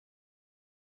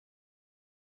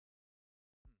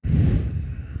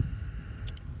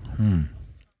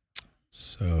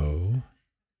So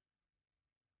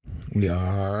we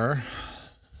are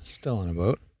still on a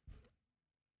boat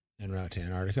en route to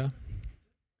Antarctica.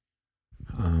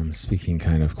 Speaking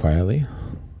kind of quietly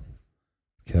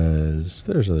because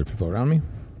there's other people around me.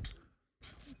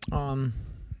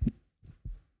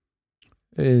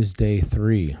 It is day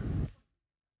 3,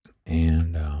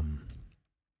 and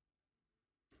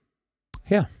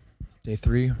day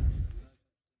 3.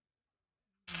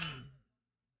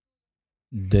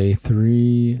 Day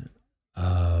 3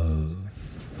 of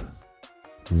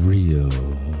Real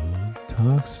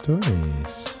Talk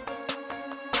Stories.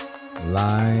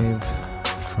 Live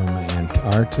from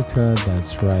Antarctica.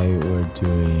 That's right, we're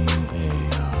doing a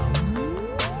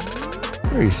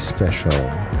very special,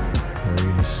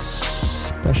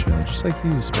 just like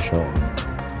you, special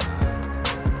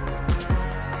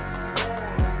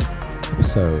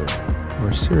episode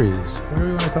or series, whatever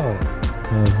you want to call it,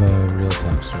 of Real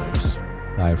Talk Stories.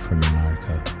 Live from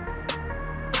Antarctica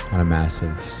on a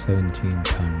massive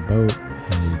 17-ton boat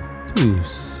headed due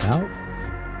south.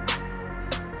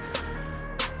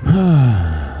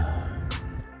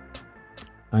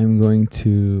 I'm going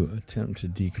to attempt to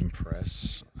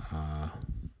decompress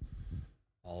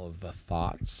all of the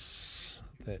thoughts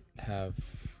that have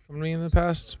come to me in the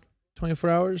past 24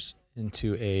 hours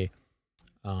into a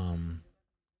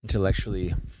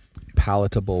intellectually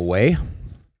palatable way,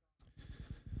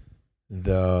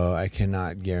 though I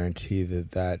cannot guarantee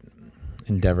that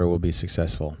endeavor will be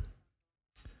successful.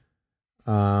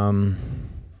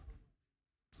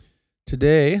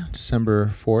 Today, December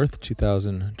 4th,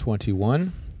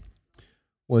 2021,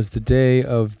 was the day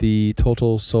of the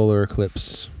total solar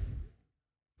eclipse.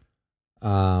 We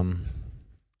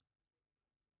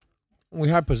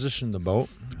had positioned the boat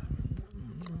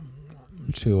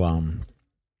to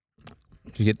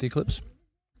get the eclipse.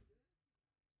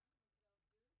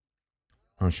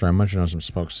 I'm sorry, I'm munching on some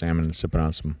smoked salmon and sipping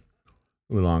on some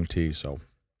oolong tea, so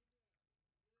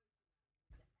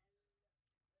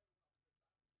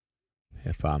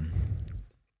if I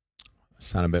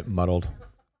sound a bit muddled,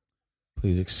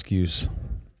 please excuse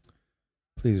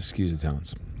the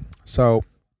tones. So,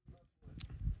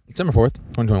 December 4th,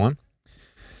 2021,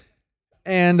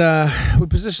 and we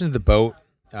positioned the boat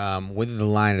with the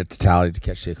line of totality to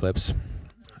catch the eclipse.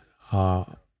 Apparently,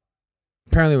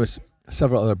 there was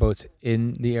several other boats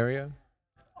in the area.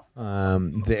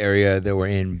 The area that we're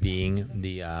in being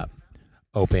the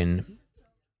open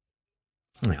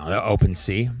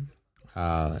sea.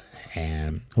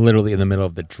 And literally in the middle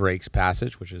of the Drake's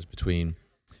Passage, which is between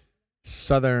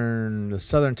the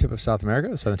southern tip of South America,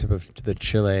 the southern tip of the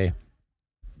Chile,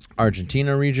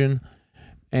 Argentina region,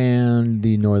 and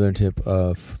the northern tip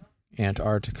of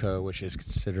Antarctica, which is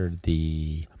considered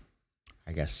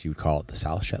I guess you would call it the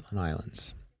South Shetland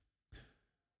Islands.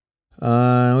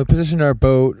 We positioned our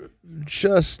boat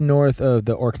just north of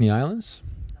the Orkney Islands,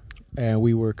 and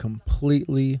we were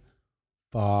completely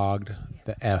fogged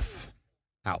the F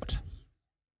out.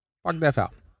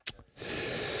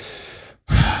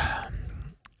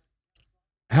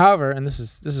 However, and this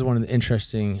is one of the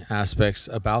interesting aspects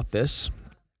about this,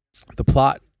 the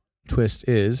plot twist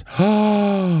is,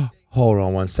 hold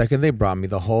on one second, they brought me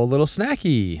the whole little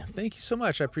snacky. Thank you so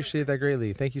much. I appreciate that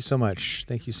greatly. Thank you so much.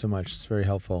 It's very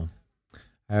helpful.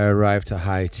 I arrived to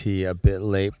high tea a bit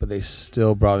late, but they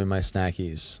still brought me my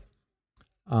snackies.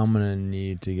 I'm going to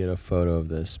need to get a photo of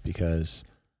this because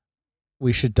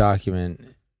we should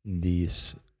document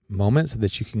these moments so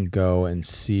that you can go and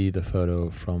see the photo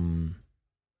from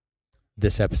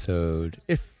this episode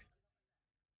if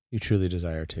you truly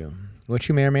desire to, which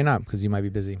you may or may not because you might be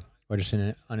busy or just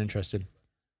uninterested.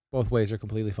 Both ways are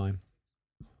completely fine.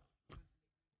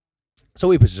 So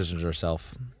we positioned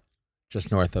ourselves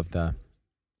just north of the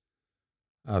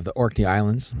Orkney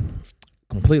Islands,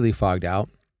 completely fogged out.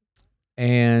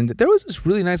 And there was this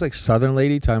really nice, Southern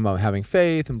lady talking about having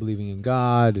faith and believing in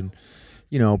God and,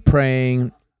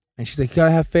 praying. And she's like, you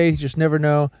gotta have faith, you just never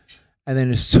know. And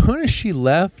then as soon as she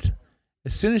left,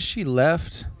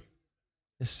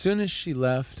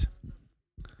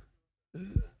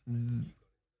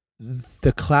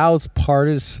 the clouds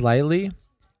parted slightly,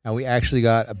 and we actually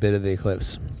got a bit of the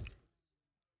eclipse.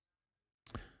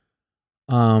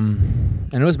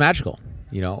 And it was magical.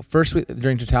 First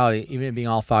during totality, even it being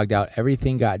all fogged out,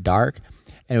 everything got dark,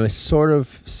 and it was sort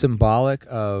of symbolic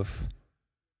of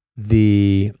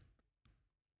the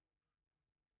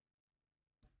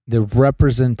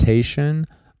representation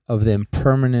of the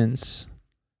impermanence,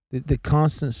 the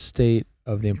constant state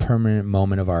of the impermanent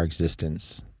moment of our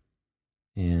existence,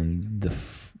 and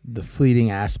the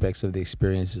fleeting aspects of the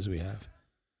experiences we have,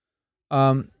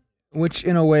 which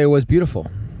in a way was beautiful.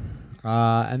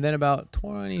 And then about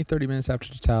 20, 30 minutes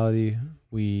after totality,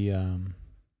 we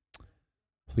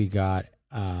got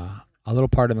a little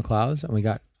part in the clouds, and we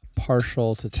got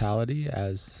partial totality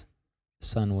as the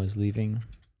sun was leaving,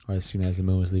 or excuse me, as the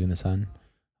moon was leaving the sun.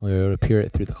 We were able to peer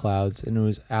it through the clouds, and it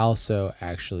was also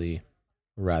actually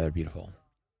rather beautiful.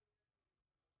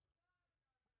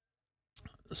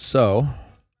 So,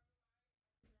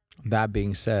 that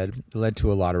being said, it led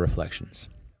to a lot of reflections.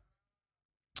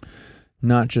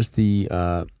 Not just the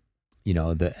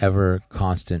the ever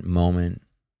constant moment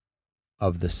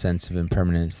of the sense of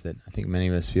impermanence that I think many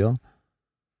of us feel,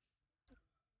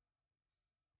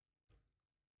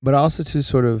 but also to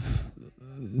sort of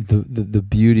the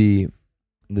beauty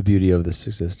of this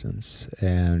existence,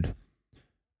 and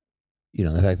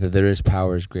the fact that there is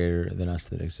powers greater than us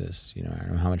that exist. I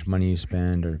don't know how much money you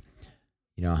spend, or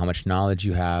how much knowledge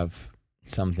you have.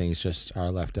 Some things just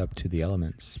are left up to the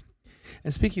elements.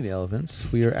 And speaking of the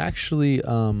elements, we are actually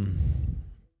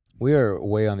we are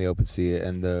way on the open sea,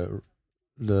 and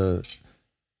the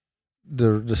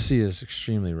sea is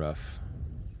extremely rough,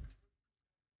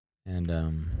 and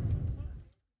I'm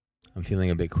feeling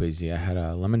a bit queasy. I had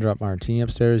a lemon drop martini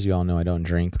upstairs. You all know I don't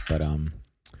drink, but I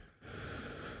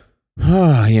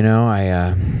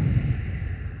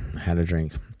had a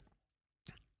drink,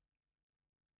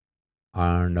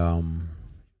 and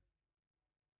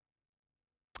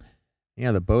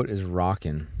the boat is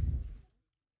rocking.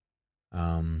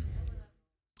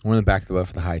 We're in the back of the boat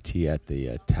for the high tea at the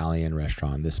Italian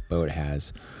restaurant. This boat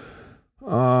has,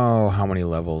 how many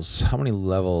levels? How many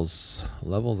levels?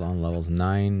 Levels on levels.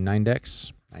 Nine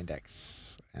decks. 9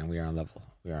 decks. And we are on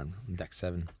deck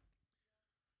 7.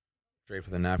 Draped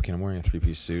with a napkin. I'm wearing a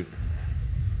 3-piece suit.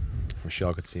 Wish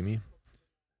y'all could see me.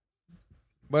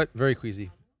 But very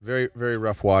queasy. Very, very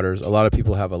rough waters. A lot of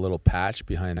people have a little patch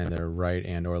behind their right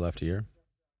and or left ear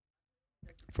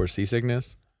for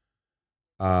seasickness.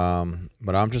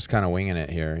 But I'm just kind of winging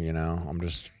it here, I'm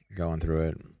just going through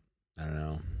it. I don't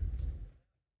know.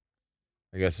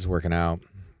 I guess it's working out.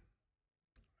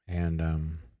 And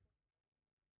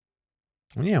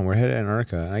we're headed to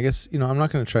Antarctica. And I guess, I'm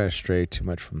not going to try to stray too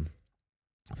much from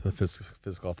the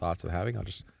physical thoughts of having. I'll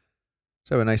just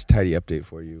have a nice tidy update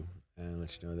for you and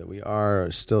let you know that we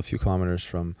are still a few kilometers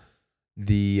from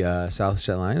the South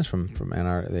Shetlands, from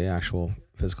the actual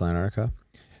physical Antarctica.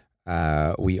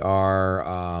 We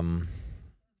are,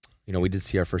 we did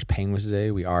see our first penguins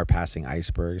today. We are passing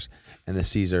icebergs, and the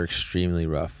seas are extremely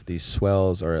rough. These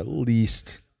swells are at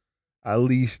least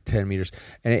 10 meters.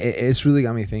 And it's really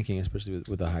got me thinking, especially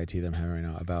with the high tea that I'm having right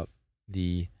now, about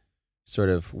the sort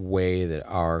of way that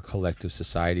our collective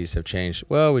societies have changed.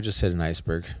 Well, we just hit an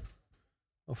iceberg.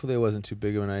 Hopefully it wasn't too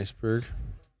big of an iceberg.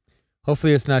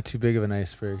 Hopefully it's not too big of an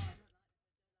iceberg.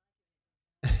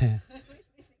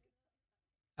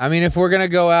 I mean, if we're going to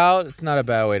go out, it's not a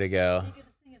bad way to go.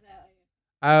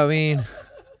 I mean,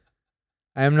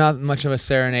 I am not much of a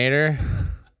serenader.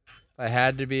 If I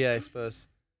had to be, I suppose.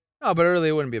 No, but really,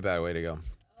 it wouldn't be a bad way to go.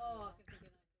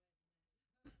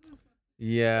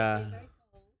 Yeah.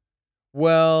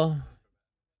 Well,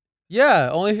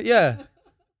 yeah.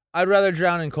 I'd rather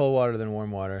drown in cold water than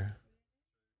warm water.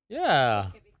 Yeah.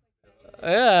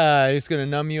 Yeah, it's going to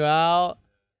numb you out.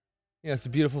 It's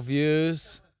beautiful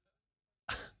views.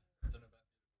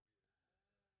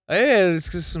 Hey, it's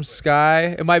just some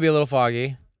sky. It might be a little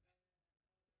foggy.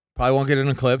 Probably won't get an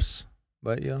eclipse,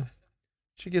 but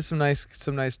should get some nice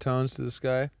tones to the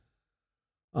sky.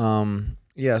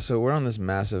 So we're on this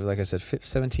massive, like I said,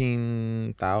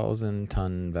 17,000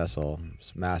 ton vessel.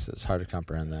 It's massive. It's hard to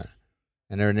comprehend that.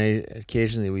 And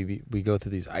occasionally we go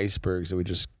through these icebergs that we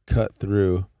just cut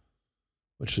through,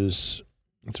 which is,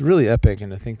 it's really epic.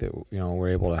 And to think that we're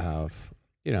able to have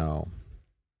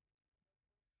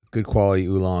good quality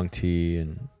oolong tea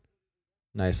and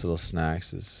nice little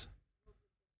snacks is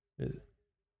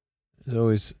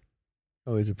always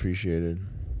appreciated.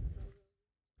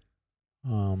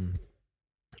 And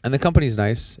the company's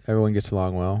nice. Everyone gets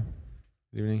along well.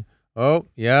 Good evening. Oh,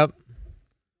 yep.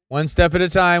 One step at a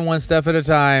time.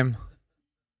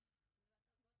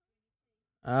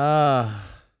 I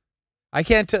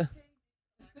can't tell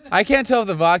if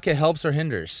the vodka helps or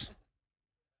hinders.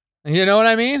 You know what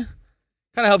I mean?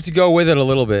 Kind of helps you go with it a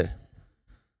little bit.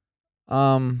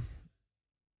 And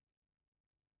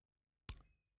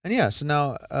so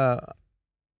now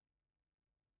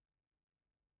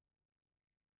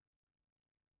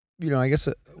I guess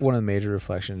one of the major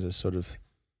reflections is sort of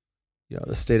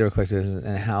the state of our collective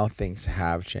and how things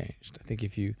have changed. I think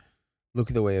if you look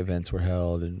at the way events were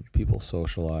held and people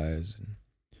socialize, and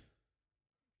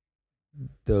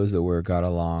those that got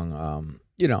along,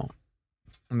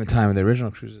 in the time of the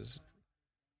original cruises,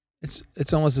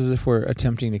 It's almost as if we're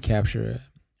attempting to capture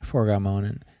a foregone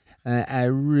moment. And I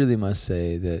really must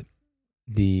say that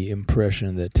the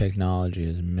impression that technology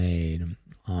has made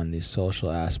on the social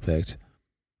aspect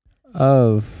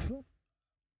of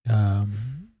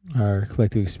our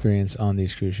collective experience on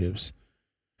these cruise ships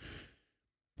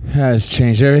has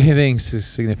changed everything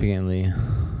significantly.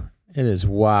 It is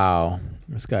wow.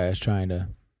 This guy is trying to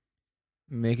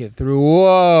make it through.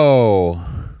 Whoa.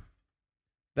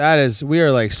 That is, we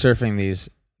are like surfing these.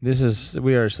 We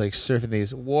are like surfing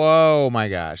these. Whoa, my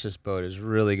gosh. This boat is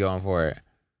really going for it.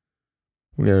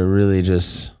 We are really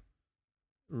just,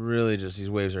 these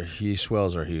waves are huge,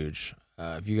 swells are huge.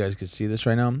 If you guys could see this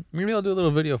right now, maybe I'll do a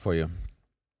little video for you.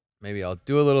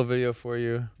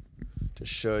 To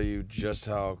show you just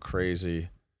how crazy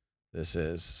this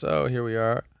is. So here we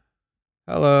are.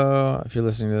 Hello, if you're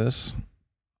listening to this.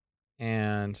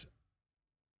 And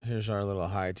here's our little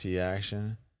high tea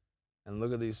action. And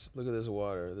look at this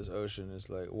water. This ocean is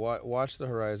like, watch the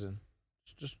horizon.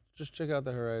 Just check out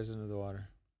the horizon of the water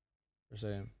for a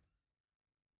second.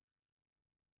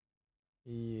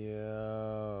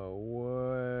 Yeah,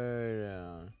 way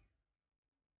down.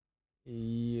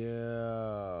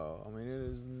 Yeah, I mean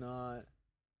it is not.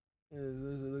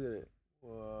 Look at it.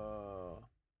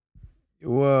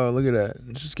 Whoa, look at that.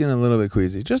 It's just getting a little bit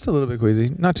queasy. Just a little bit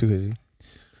queasy, not too queasy.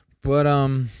 But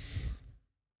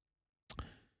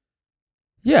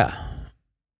yeah.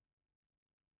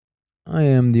 I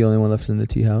am the only one left in the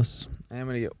tea house. I am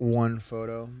gonna get one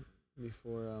photo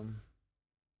before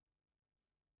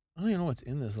I don't even know what's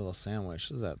in this little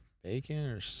sandwich. Is that bacon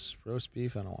or roast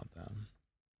beef? I don't want that.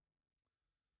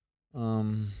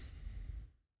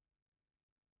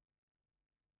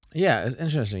 Yeah, it's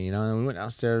interesting, you know. And we went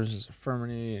downstairs, there's a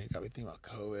infirmary, and it got me thinking about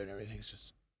COVID and everything's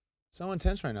just so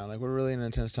intense right now. Like we're really in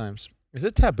intense times. Is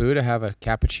it taboo to have a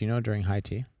cappuccino during high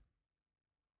tea?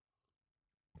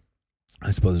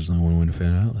 I suppose there's only one way to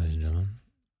find out, ladies and gentlemen.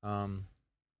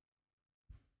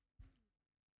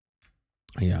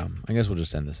 Yeah, I guess we'll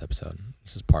just end this episode.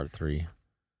 This is part 3,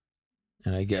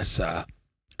 and I guess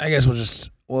we'll just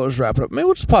wrap it up. Maybe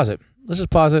we'll just pause it. Let's just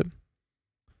pause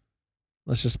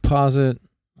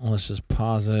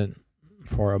it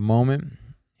for a moment.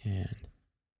 And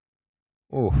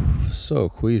so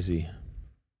queasy.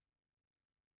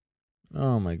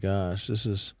 Oh my gosh, this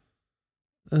is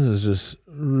just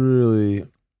really,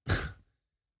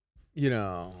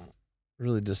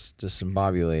 really just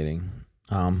discombobulating.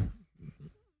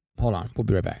 Hold on, we'll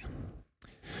be right back.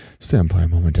 Stand by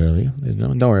momentarily.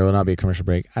 Don't worry, it will not be a commercial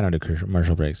break. I don't do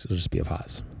commercial breaks. It'll just be a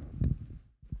pause.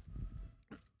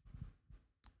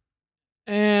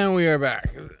 And we are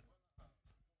back.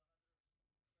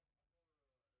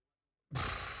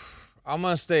 I'm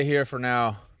going to stay here for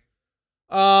now.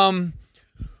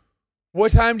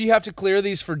 What time do you have to clear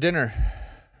these for dinner?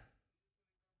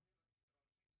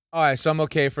 All right, so I'm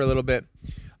okay for a little bit.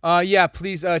 Yeah,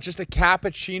 please, just a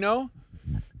cappuccino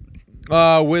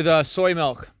with soy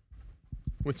milk.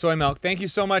 With soy milk. Thank you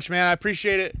so much, man. I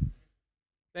appreciate it.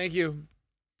 Thank you.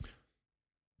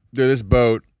 Dude, this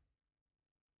boat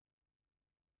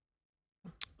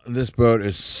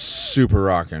is super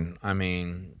rocking. I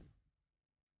mean,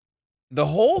 the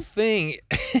whole thing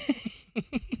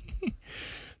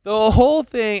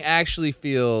actually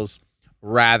feels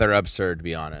rather absurd, to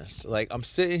be honest. Like, I'm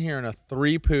sitting here in a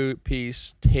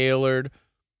 3-piece tailored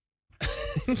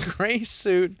gray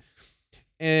suit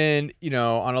and,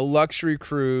 on a luxury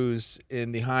cruise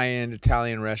in the high-end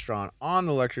Italian restaurant on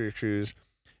the luxury cruise,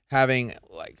 having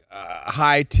like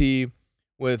high tea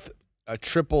with a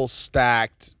triple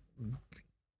stacked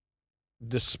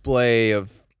display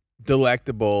of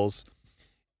delectables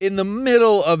in the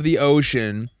middle of the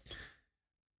ocean,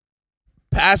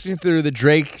 passing through the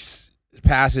Drake's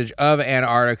Passage of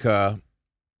Antarctica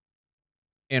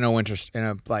in a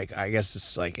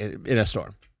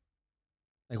storm.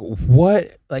 Like,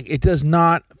 what? Like, it does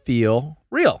not feel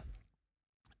real.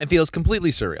 It feels completely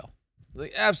surreal.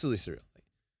 Like, absolutely surreal.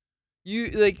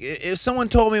 If someone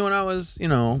told me when I was,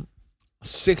 a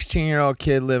 16-year-old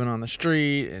kid living on the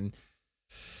street and,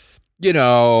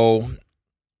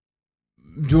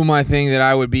 doing my thing, that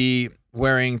I would be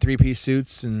wearing 3-piece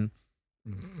suits and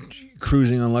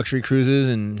cruising on luxury cruises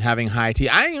and having high tea.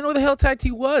 I didn't even know what the hell high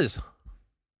tea was.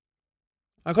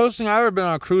 The closest thing I ever been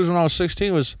on a cruise when I was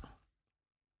 16 was,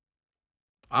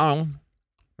 I don't know,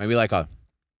 maybe like a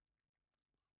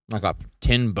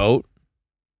tin boat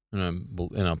in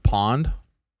a pond.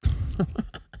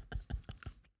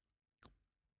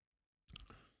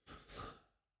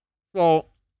 So,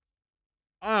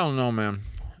 I don't know, man.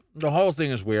 The whole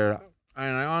thing is weird.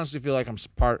 And I honestly feel like I'm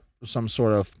part of some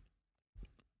sort of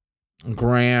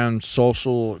grand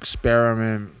social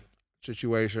experiment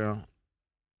situation.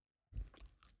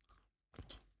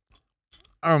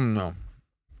 I don't know.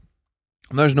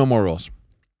 There's no more rules.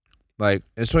 Like,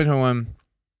 it's 2021.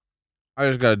 I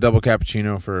just got a double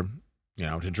cappuccino for,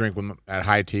 to drink at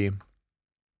high tea.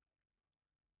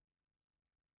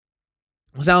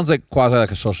 It sounds like quasi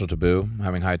like a social taboo,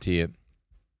 having high tea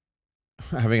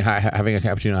having a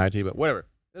cappuccino at high tea, but whatever.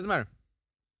 Doesn't matter.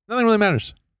 Nothing really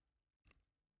matters.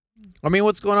 I mean,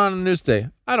 what's going on in the news today?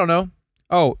 I don't know.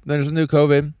 Oh, there's a new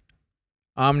COVID.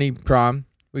 Omicron.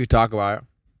 We could talk about it.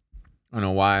 I don't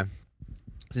know why.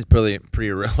 This is pretty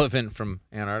irrelevant from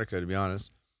Antarctica, to be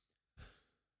honest.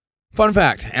 Fun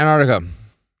fact, Antarctica.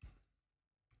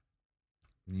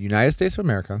 The United States of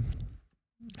America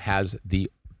has the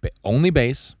only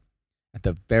base at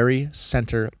the very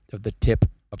center of the tip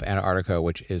of Antarctica,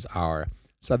 which is our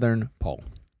southern pole.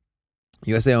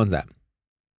 USA owns that.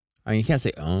 I mean, you can't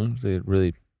say owns. They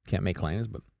really can't make claims,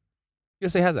 but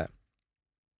USA has that.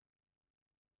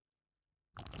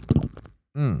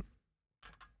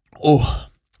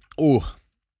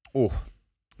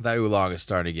 That oolong is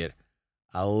starting to get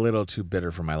a little too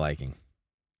bitter for my liking.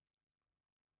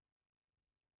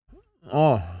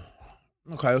 Oh,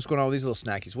 okay. What's going on with these little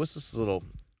snackies? What's this little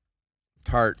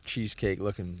tart cheesecake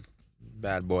looking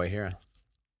bad boy here?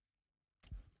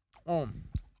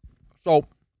 So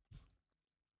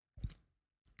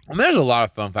there's a lot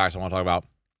of fun facts I want to talk about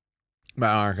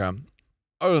Antarctica,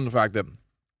 other than the fact that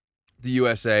the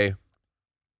USA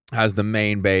has the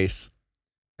main base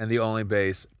and the only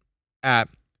base at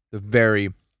the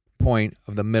very point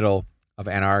of the middle of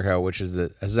Antarctica, which is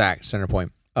the exact center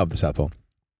point of the South Pole.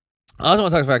 I also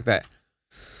want to talk about the fact that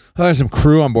there's some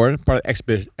crew on board, part of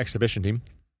the expedition team.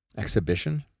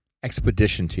 Expedition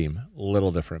team. A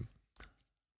little different.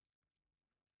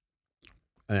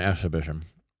 An exhibition.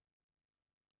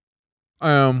 We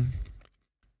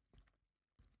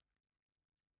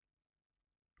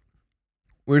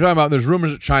were talking about there's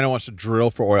rumors that China wants to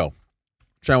drill for oil.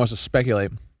 China wants to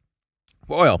speculate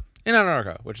for oil in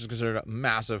Antarctica, which is considered a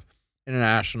massive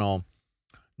international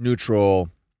neutral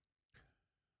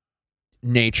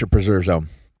nature preserve zone.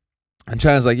 And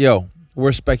China's like, yo,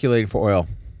 we're speculating for oil.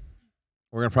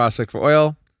 We're going to prospect for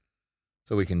oil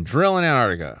so we can drill in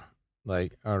Antarctica.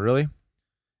 Like, oh, really?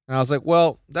 And I was like,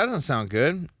 well, that doesn't sound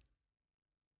good.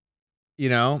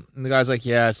 And the guy's like,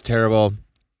 yeah, it's terrible.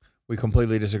 We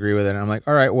completely disagree with it. And I'm like,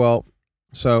 all right, well,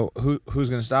 so who's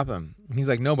going to stop them? And he's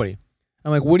like, nobody.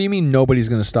 I'm like, what do you mean nobody's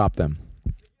going to stop them?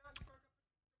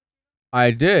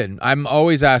 I did. I'm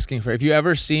always asking for, if you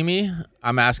ever see me,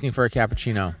 I'm asking for a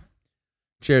cappuccino.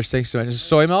 Cheers. Thanks so much. Is it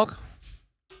soy milk?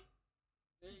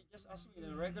 They just asked me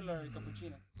the regular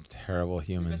cappuccino. Terrible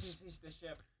humans. Because it's the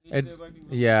chef.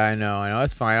 Yeah, I know.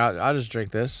 It's fine. I'll just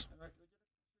drink this.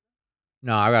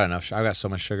 No, I got enough. I got so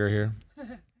much sugar here.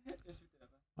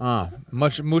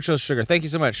 Mucho sugar. Thank you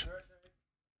so much.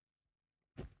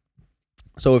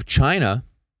 So if China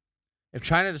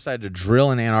decided to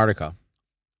drill in Antarctica,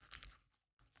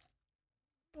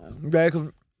 they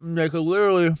could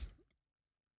literally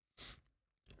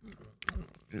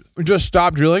just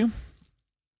stop drilling,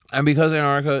 and because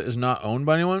Antarctica is not owned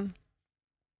by anyone,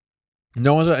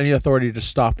 no one's got any authority to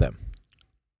stop them.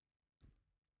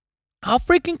 How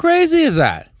freaking crazy is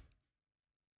that?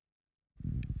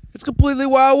 It's completely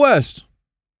Wild West.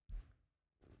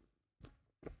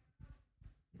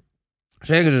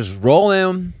 So you can just roll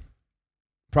in,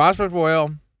 prospect for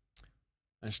oil,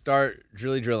 and start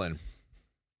drilling.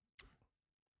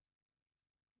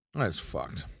 That's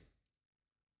fucked.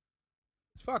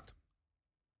 It's fucked.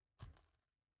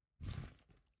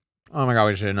 Oh my god,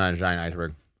 we just hit another giant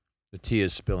iceberg. The tea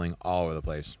is spilling all over the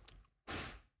place.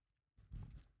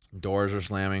 Doors are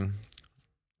slamming.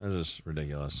 This is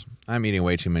ridiculous. I'm eating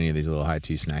way too many of these little high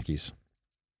tea snackies.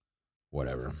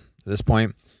 Whatever. At this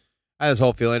point, I had this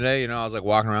whole feeling today, I was like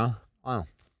walking around. Oh.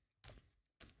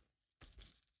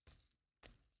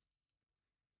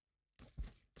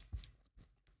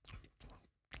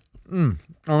 I'm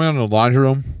in the laundry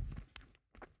room.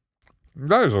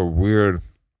 That is a weird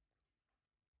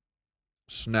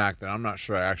snack that I'm not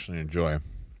sure I actually enjoy.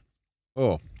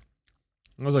 Oh.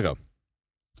 It was like what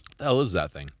the hell is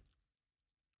that thing?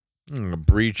 A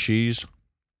brie cheese.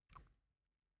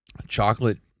 A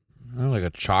chocolate. Like a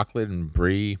chocolate and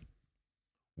brie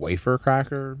wafer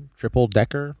cracker. Triple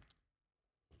decker.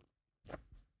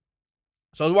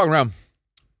 So I was walking around.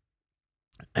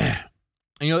 And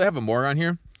they have a more around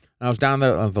here. And I was down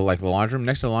the laundry room.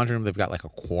 Next to the laundry room, they've got like a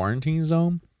quarantine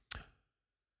zone.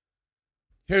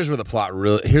 Here's where the plot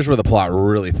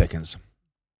really thickens.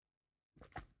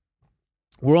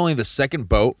 We're only the second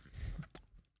boat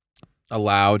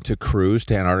allowed to cruise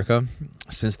to Antarctica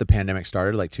since the pandemic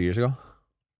started, like 2 years ago.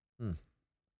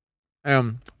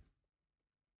 That's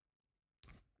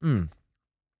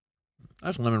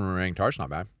lemon meringue tart's not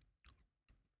bad.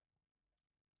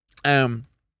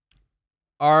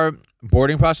 Our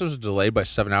boarding process was delayed by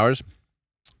 7 hours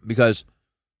because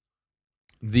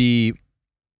the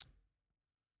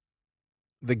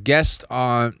guests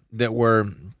that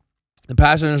were the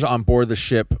passengers on board the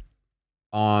ship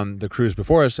on the cruise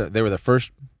before us, they were the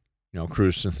first,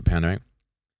 cruise since the pandemic.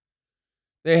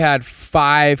 They had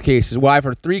 5 cases. Well, I've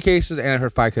heard 3 cases and I've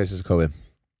heard 5 cases of COVID.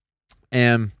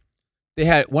 And they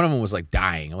had, one of them was like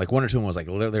dying. Like 1 or 2 of them was like,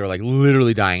 they were like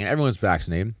literally dying, and everyone's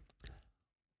vaccinated.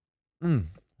 And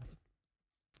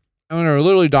they were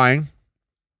literally dying.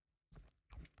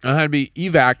 I had to be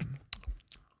evac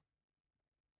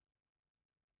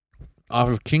off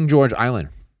of King George Island.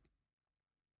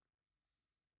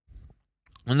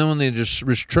 And then when they just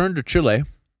returned to Chile,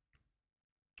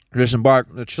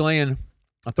 disembarked, the Chilean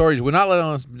authorities would not let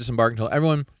us disembark until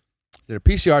everyone did a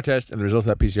PCR test, and the results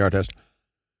of that PCR test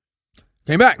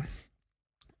came back.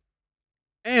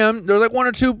 And there were like 1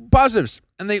 or 2 positives.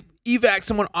 And they evac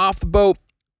someone off the boat,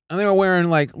 and they were wearing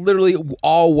like literally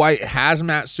all white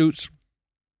hazmat suits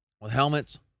with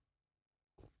helmets.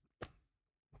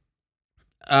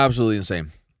 Absolutely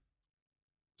insane.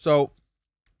 So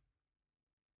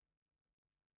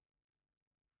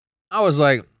I was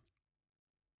like,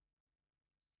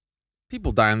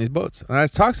 people die on these boats. And I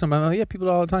talked to them about, yeah, people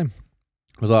die all the time.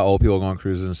 There's a lot of old people going on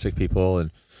cruises and sick people,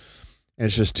 and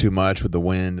it's just too much with the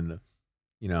wind and the,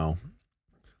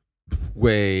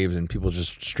 waves, and people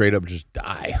just straight up just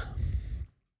die.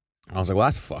 I was like, well,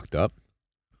 that's fucked up.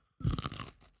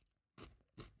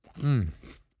 We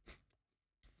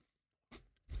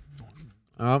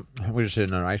just hit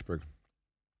another iceberg.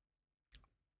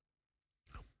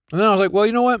 And then I was like, well,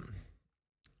 you know what?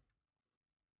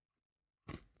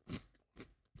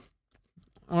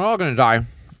 We're all going to die.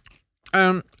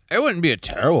 And it wouldn't be a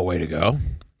terrible way to go.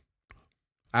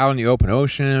 Out in the open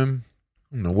ocean,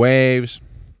 in the waves,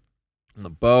 on the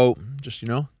boat, just,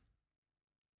 That's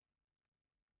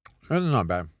not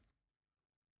bad.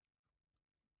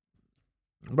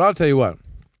 But I'll tell you what.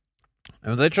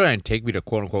 If they try and take me to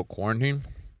quote-unquote quarantine,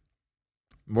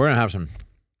 we're going to have some...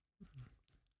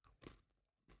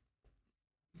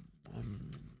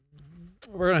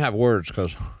 We're going to have words,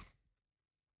 because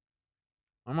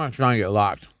I'm not trying to get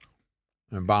locked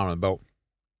in the bottom of the boat.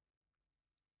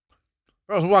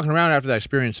 I was walking around after that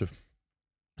experience of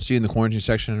seeing the quarantine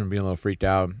section and being a little freaked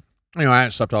out. I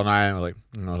hadn't slept all night. It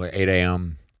was like 8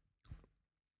 a.m.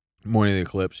 Morning of the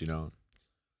eclipse, I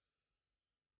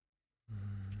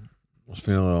was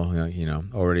feeling a little,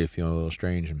 already feeling a little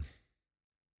strange. And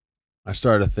I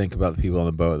started to think about the people on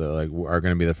the boat that like are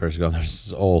going to be the first to go. There's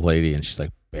this old lady, and she's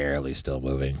like barely still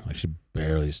moving. Like she's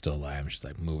barely still alive. She's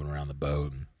like moving around the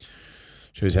boat. And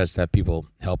she always has to have people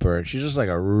help her. And she's just like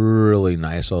a really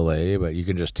nice old lady, but you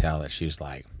can just tell that she's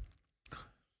like,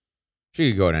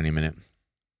 she could go at any minute.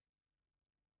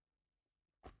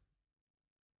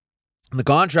 In the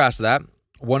contrast to that,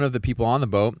 one of the people on the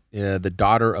boat, the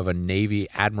daughter of a Navy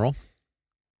admiral,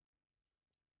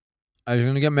 I was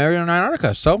going to get married in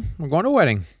Antarctica, so we're going to a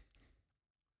wedding.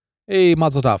 Hey,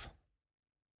 mazel tov.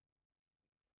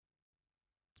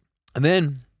 And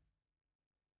then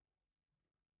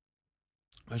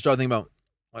I started thinking about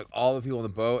like all the people on the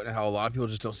boat and how a lot of people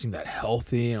just don't seem that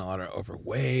healthy, and a lot are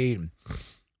overweight, and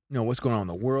what's going on in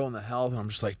the world and the health. And I'm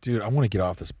just like, dude, I want to get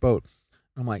off this boat.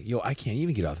 And I'm like, yo, I can't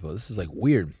even get off the boat. This is like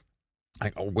weird.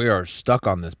 Like we are stuck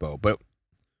on this boat, but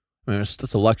I mean,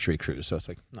 it's a luxury cruise, so it's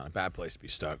like not a bad place to be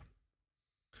stuck.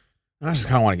 And I just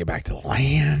kind of want to get back to the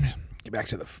land, get back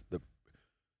to the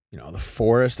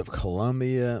forest of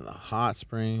Colombia, the hot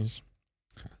springs.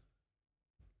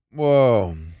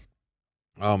 Whoa.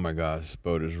 Oh my God, this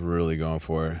boat is really going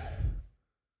for it.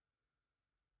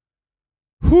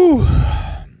 Whew.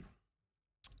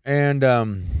 And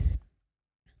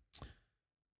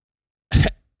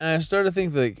I started to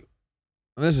think like,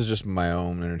 and this is just my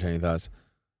own entertaining thoughts,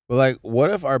 but like,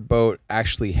 what if our boat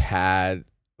actually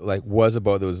was a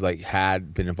boat that was like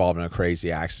had been involved in a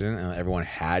crazy accident and everyone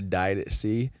had died at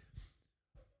sea,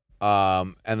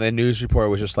 and the news report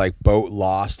was just like boat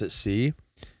lost at sea,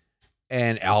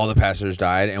 and all the passengers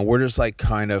died, and we're just like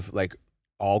kind of like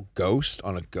all ghosts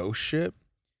on a ghost ship,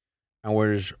 and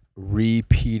we're just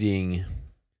repeating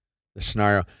the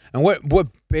scenario. And what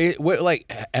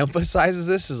like emphasizes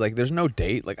this is like there's no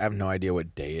date. Like I have no idea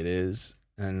what day it is,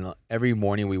 and every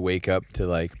morning we wake up to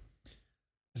like,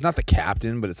 it's not the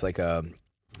captain, but it's like I don't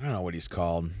know what he's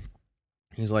called.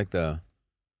 He's like the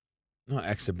not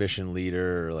exhibition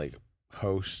leader, or like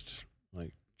host,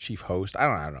 like chief host. I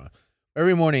don't know.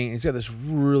 Every morning he's got this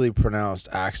really pronounced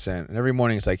accent, and every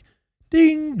morning it's like,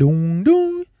 ding dong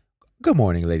dong. Good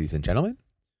morning, ladies and gentlemen.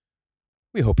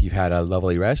 We hope you've had a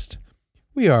lovely rest.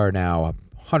 We are now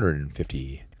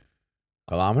 150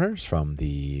 kilometers from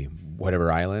the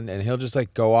whatever island, and he'll just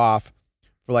like go off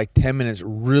for like 10 minutes,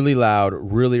 really loud,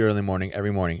 really early morning,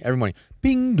 every morning.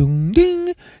 Bing dong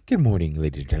ding. Good morning,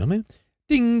 ladies and gentlemen.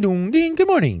 Ding dong ding. Good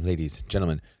morning, ladies and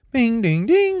gentlemen. Bing ding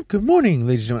ding. Good morning,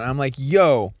 ladies and gentlemen. I'm like,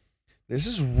 yo, this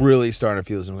is really starting to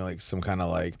feel some kind of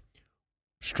like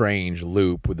strange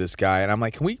loop with this guy. And I'm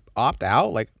like, can we opt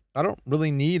out? Like, I don't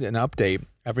really need an update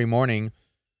every morning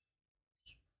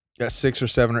at 6 or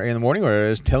 7 or 8 in the morning,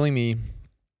 where it's telling me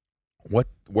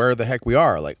where the heck we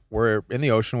are. Like, we're in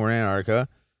the ocean, we're in Antarctica.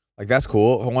 Like, that's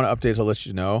cool. If I want to update, I'll let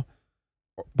you know.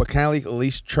 But can I at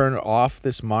least turn off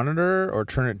this monitor or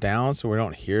turn it down so we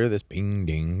don't hear this bing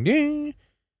ding ding?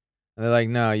 And they're like,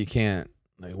 no, you can't.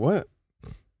 Like, what?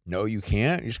 No, you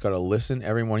can't. You just gotta listen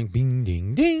every morning. Bing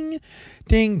ding ding.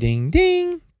 Ding ding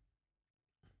ding.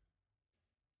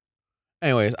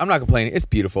 Anyways, I'm not complaining. It's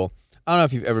beautiful. I don't know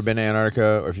if you've ever been to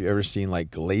Antarctica or if you've ever seen like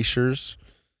glaciers,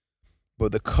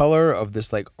 but the color of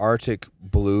this like Arctic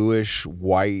bluish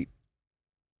white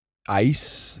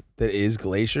ice that is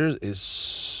glaciers is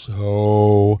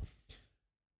so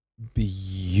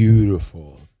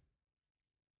beautiful.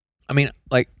 I mean,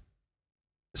 like,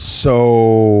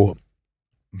 so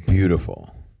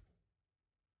beautiful.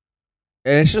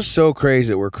 And it's just so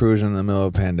crazy that we're cruising in the middle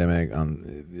of a pandemic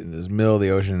in this middle of the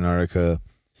ocean in Antarctica,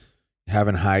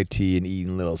 having high tea and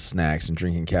eating little snacks and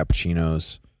drinking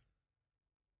cappuccinos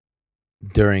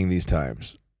during these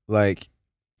times. Like,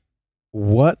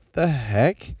 what the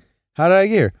heck? How did I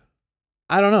get here?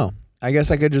 I don't know. I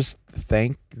guess I could just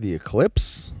thank the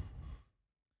eclipse,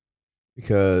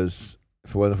 because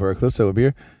if it wasn't for eclipse, I would be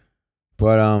here.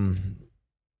 But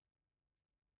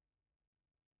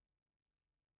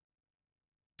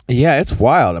yeah, it's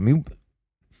wild. I mean,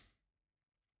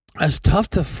 it's tough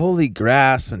to fully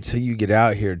grasp until you get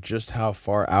out here just how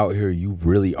far out here you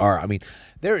really are. I mean,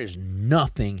 there is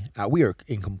nothing. We are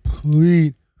in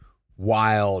complete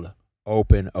wild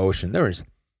open ocean. There is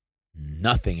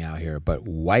nothing out here but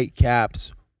white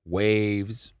caps,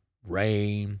 waves,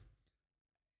 rain,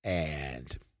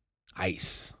 and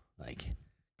ice, like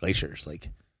glaciers. Like,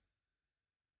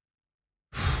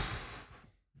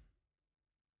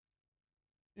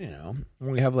 you know,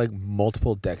 we have like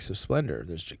multiple decks of splendor.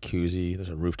 There's jacuzzi, there's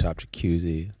a rooftop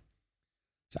jacuzzi,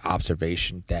 there's an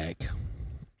observation deck,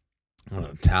 an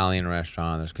Italian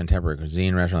restaurant, there's a contemporary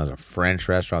cuisine restaurant, there's a French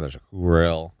restaurant, there's a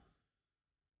grill.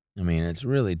 I mean, it's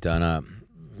really done up,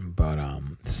 but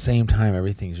at the same time,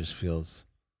 everything just feels,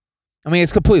 I mean,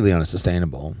 it's completely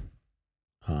unsustainable.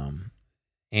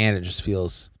 And it just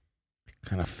feels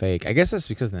kind of fake. I guess that's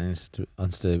because of the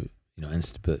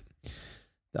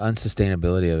the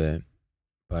unsustainability of it.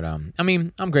 But I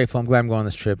mean, I'm grateful. I'm glad I'm going on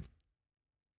this trip.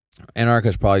 Antarctica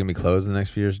is probably gonna be closed in the next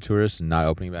few years to tourists and not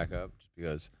opening back up, just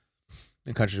because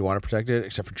the countries want to protect it,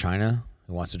 except for China,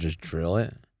 who wants to just drill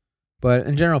it. But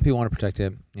in general, people want to protect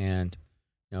it, and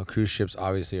you know, cruise ships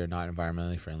obviously are not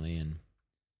environmentally friendly, and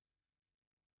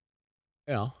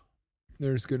you know,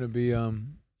 there's gonna be a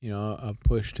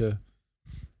push to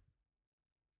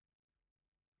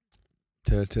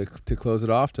close it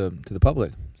off to the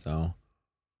public. So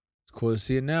it's cool to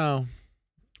see it now.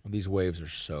 These waves are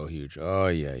so huge. Oh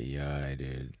yeah,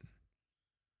 dude.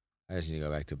 I just need to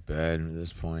go back to bed at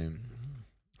this point.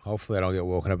 Hopefully I don't get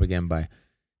woken up again by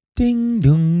ding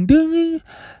dong ding.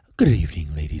 Good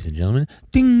evening, ladies and gentlemen.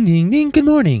 Ding ding ding. Good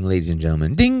morning, ladies and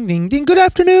gentlemen. Ding ding ding. Good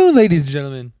afternoon, ladies and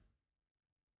gentlemen.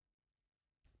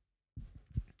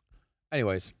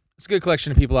 Anyways, it's a good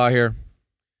collection of people out here.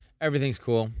 Everything's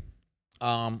cool.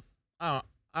 I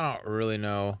don't really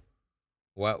know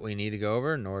what we need to go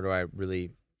over, nor do I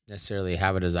really necessarily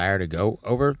have a desire to go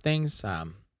over things.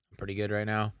 I'm pretty good right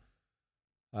now.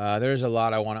 There's a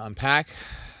lot I want to unpack,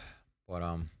 but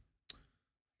I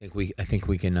think we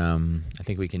can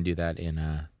do that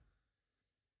in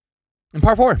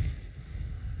part 4.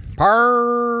 Part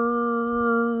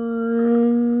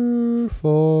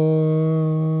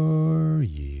 4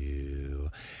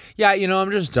 you. Yeah, you know, I'm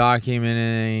just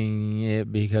documenting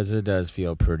it because it does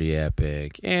feel pretty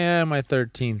epic. And my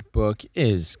 13th book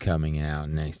is coming out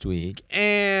next week.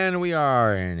 And we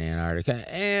are in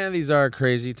Antarctica. And these are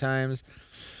crazy times.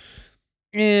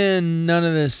 And none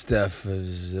of this stuff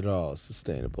is at all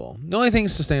sustainable. The only thing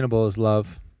sustainable is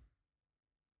love.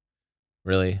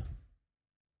 Really.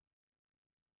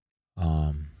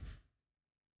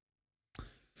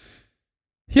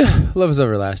 Yeah, love is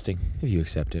everlasting if you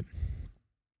accept it.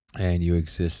 and you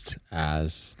exist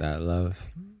as that love.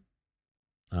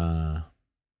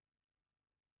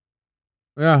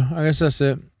 Yeah, I guess that's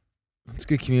it. It's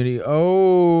good community.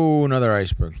 Oh, another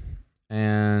iceberg.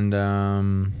 And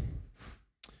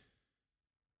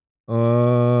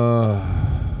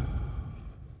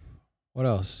what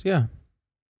else? Yeah.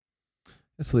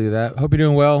 Let's leave that. Hope you're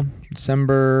doing well.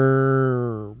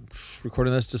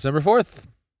 Recording this December 4th.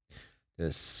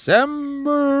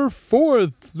 December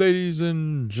 4th, ladies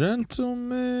and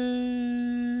gentlemen.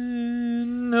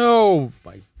 Oh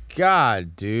my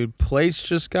God, dude. Plates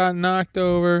just got knocked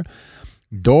over.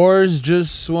 Doors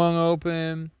just swung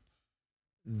open.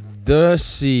 The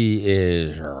sea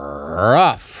is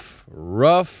rough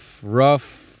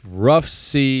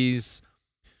seas,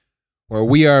 where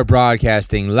we are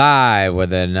broadcasting live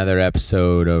with another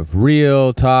episode of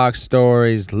Real Talk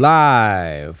Stories,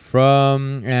 live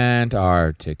from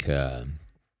Antarctica.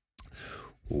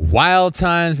 Wild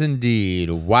times indeed.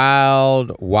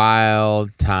 Wild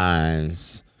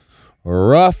times.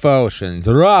 Rough oceans.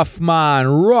 Rough, man.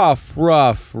 Rough.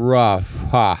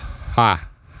 Ha.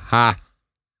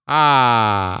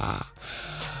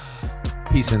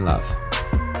 Peace and love.